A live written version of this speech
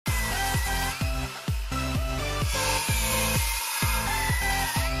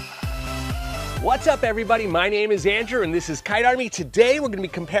What's up everybody, my name is Andrew and this is Kite Army. Today we're going to be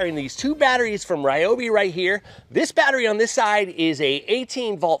comparing these two batteries from Ryobi right here. This battery on this side is a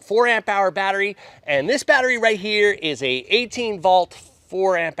 18 volt 4 amp hour battery, and this battery right here is a 18 volt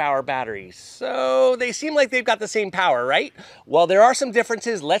 4 amp hour battery. So they seem like they've got the same power, right? Well, there are some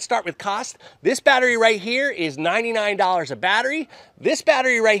differences. Let's start with cost. This battery right here is $99 a battery. This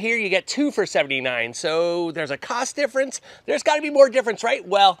battery right here, you get two for $79. So there's a cost difference. There's got to be more difference, right?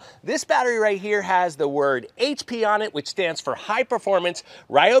 Well, this battery right here has the word HP on it, which stands for high performance.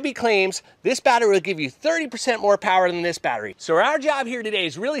 Ryobi claims this battery will give you 30% more power than this battery. So our job here today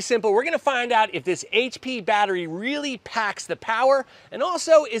is really simple. We're going to find out if this HP battery really packs the power, and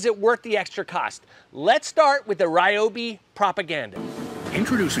also, is it worth the extra cost? Let's start with the Ryobi propaganda.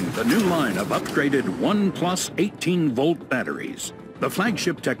 Introducing the new line of upgraded 1+ 18-volt batteries. The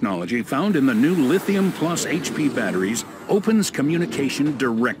flagship technology found in the new Lithium Plus HP batteries opens communication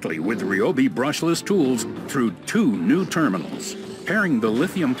directly with Ryobi brushless tools through two new terminals. Pairing the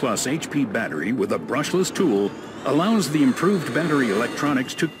Lithium Plus HP battery with a brushless tool allows the improved battery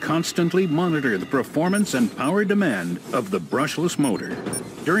electronics to constantly monitor the performance and power demand of the brushless motor.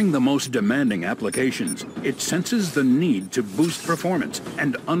 During the most demanding applications, it senses the need to boost performance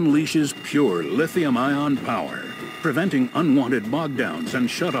and unleashes pure lithium-ion power, preventing unwanted bogdowns and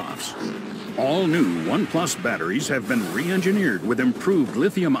shutoffs. All new 1+ batteries have been re-engineered with improved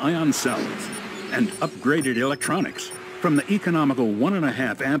lithium-ion cells and upgraded electronics, from the economical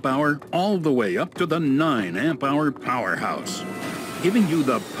 1.5 amp hour all the way up to the 9 amp hour powerhouse, giving you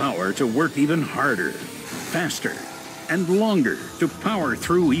the power to work even harder, faster, and longer to power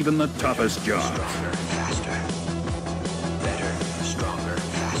through even the toughest jobs. Stronger, faster. Better, stronger,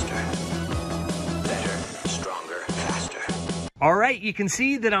 faster. Better, stronger, faster. All right, you can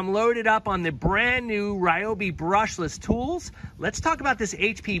see that I'm loaded up on the brand new Ryobi brushless tools. Let's talk about this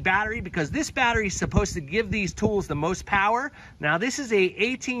HP battery, because this battery is supposed to give these tools the most power. Now, this is a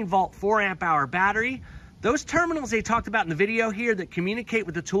 18 volt 4 amp hour battery. Those terminals they talked about in the video here that communicate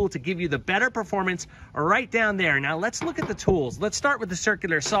with the tool to give you the better performance are right down there. Now, let's look at the tools. Let's start with the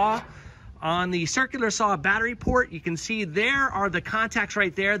circular saw. On the circular saw battery port, you can see there are the contacts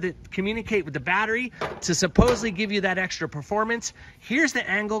right there that communicate with the battery to supposedly give you that extra performance. Here's the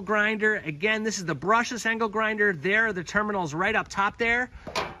angle grinder. Again, this is the brushless angle grinder. There are the terminals right up top there.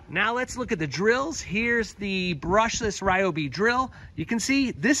 Now let's look at the drills. Here's the brushless Ryobi drill. You can see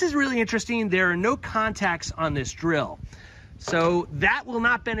this is really interesting. There are no contacts on this drill, so that will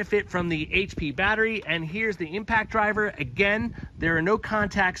not benefit from the HP battery. And here's the impact driver. Again, there are no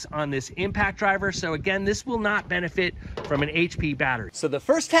contacts on this impact driver, so again, this will not benefit from an HP battery. So the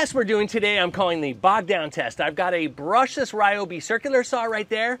first test we're doing today, I'm calling the bog down test. I've got a brushless Ryobi circular saw right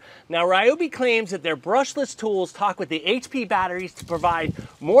there. Now, Ryobi claims that their brushless tools talk with the HP batteries to provide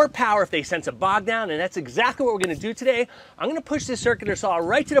more power if they sense a bog down, and that's exactly what we're gonna do today. I'm gonna push this circular saw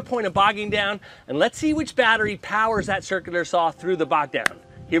right to the point of bogging down, and let's see which battery powers that circular saw through the bog down.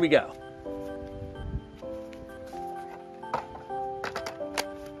 Here we go.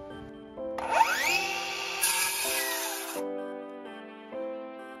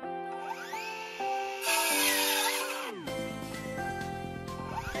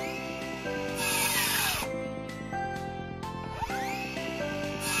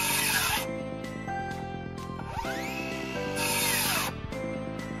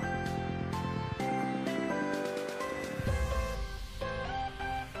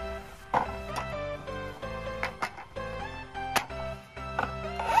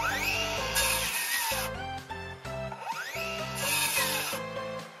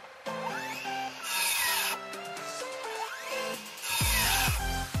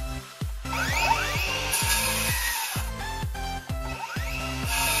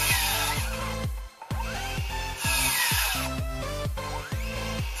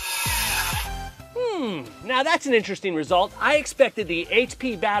 Now that's an interesting result. I expected the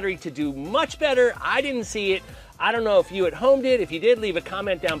HP battery to do much better. I didn't see it. I don't know if you at home did. If you did, leave a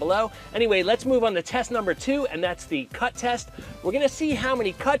comment down below. Anyway, let's move on to test number 2, and that's the cut test. We're gonna see how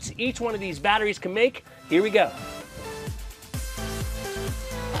many cuts each one of these batteries can make. Here we go.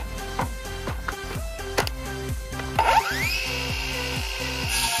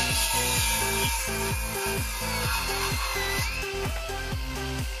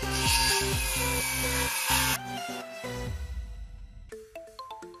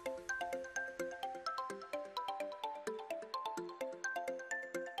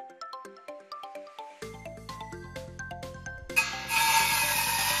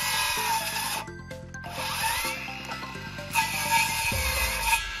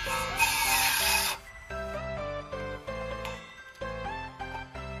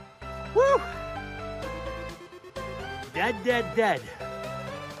 Dead, dead, dead.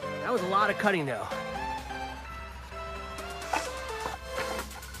 That was a lot of cutting though.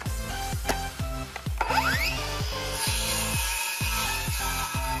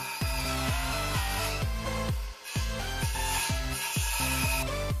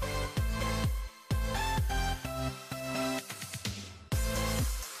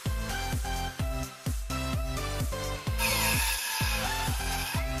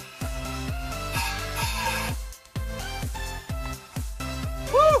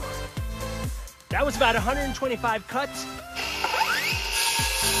 Woo! That was about 125 cuts.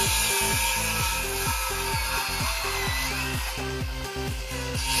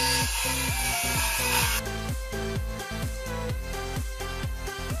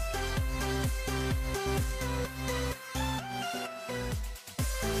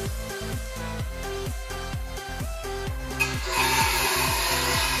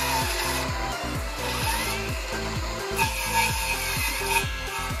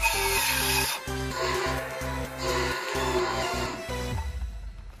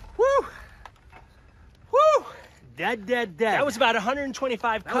 Dead, dead, dead. That was about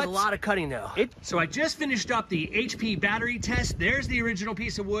 125 cuts. That was a lot of cutting though. So I just finished up the HP battery test. There's the original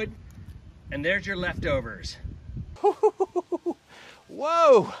piece of wood, and there's your leftovers.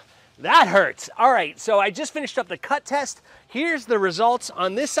 Whoa, that hurts. All right, so I just finished up the cut test. Here's the results.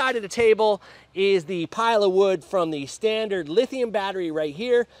 On this side of the table is the pile of wood from the standard lithium battery right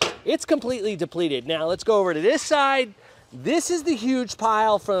here. It's completely depleted. Now let's go over to this side. This is the huge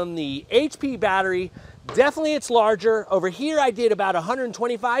pile from the HP battery. Definitely it's larger. Over here I did about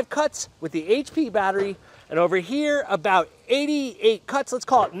 125 cuts with the HP battery, and over here about 88 cuts, let's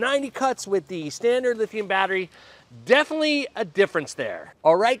call it 90 cuts with the standard lithium battery. Definitely a difference there.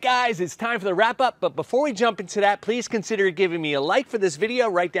 All right, guys, it's time for the wrap up. But before we jump into that, please consider giving me a like for this video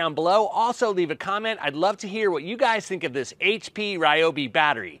right down below. Also, leave a comment. I'd love to hear what you guys think of this HP Ryobi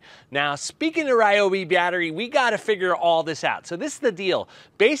battery. Now, speaking of Ryobi battery, we got to figure all this out. So this is the deal.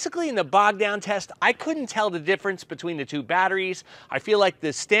 Basically, in the bog down test, I couldn't tell the difference between the two batteries. I feel like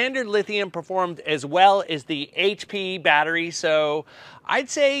the standard lithium performed as well as the HP battery. So I'd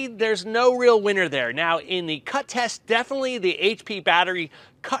say there's no real winner there. Now, in the cut test, definitely the HP battery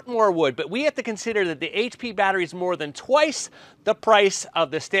cut more wood, but we have to consider that the HP battery is more than twice the price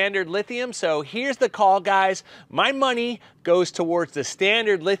of the standard lithium. So here's the call, guys. My money goes towards the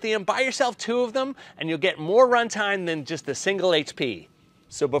standard lithium. Buy yourself 2 of them, and you'll get more runtime than just the single HP.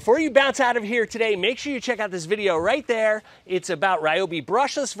 So before you bounce out of here today, make sure you check out this video right there. It's about Ryobi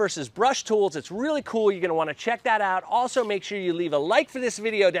brushless versus brush tools. It's really cool. You're going to want to check that out. Also, make sure you leave a like for this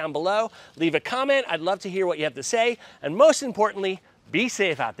video down below. Leave a comment. I'd love to hear what you have to say. And most importantly, be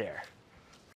safe out there.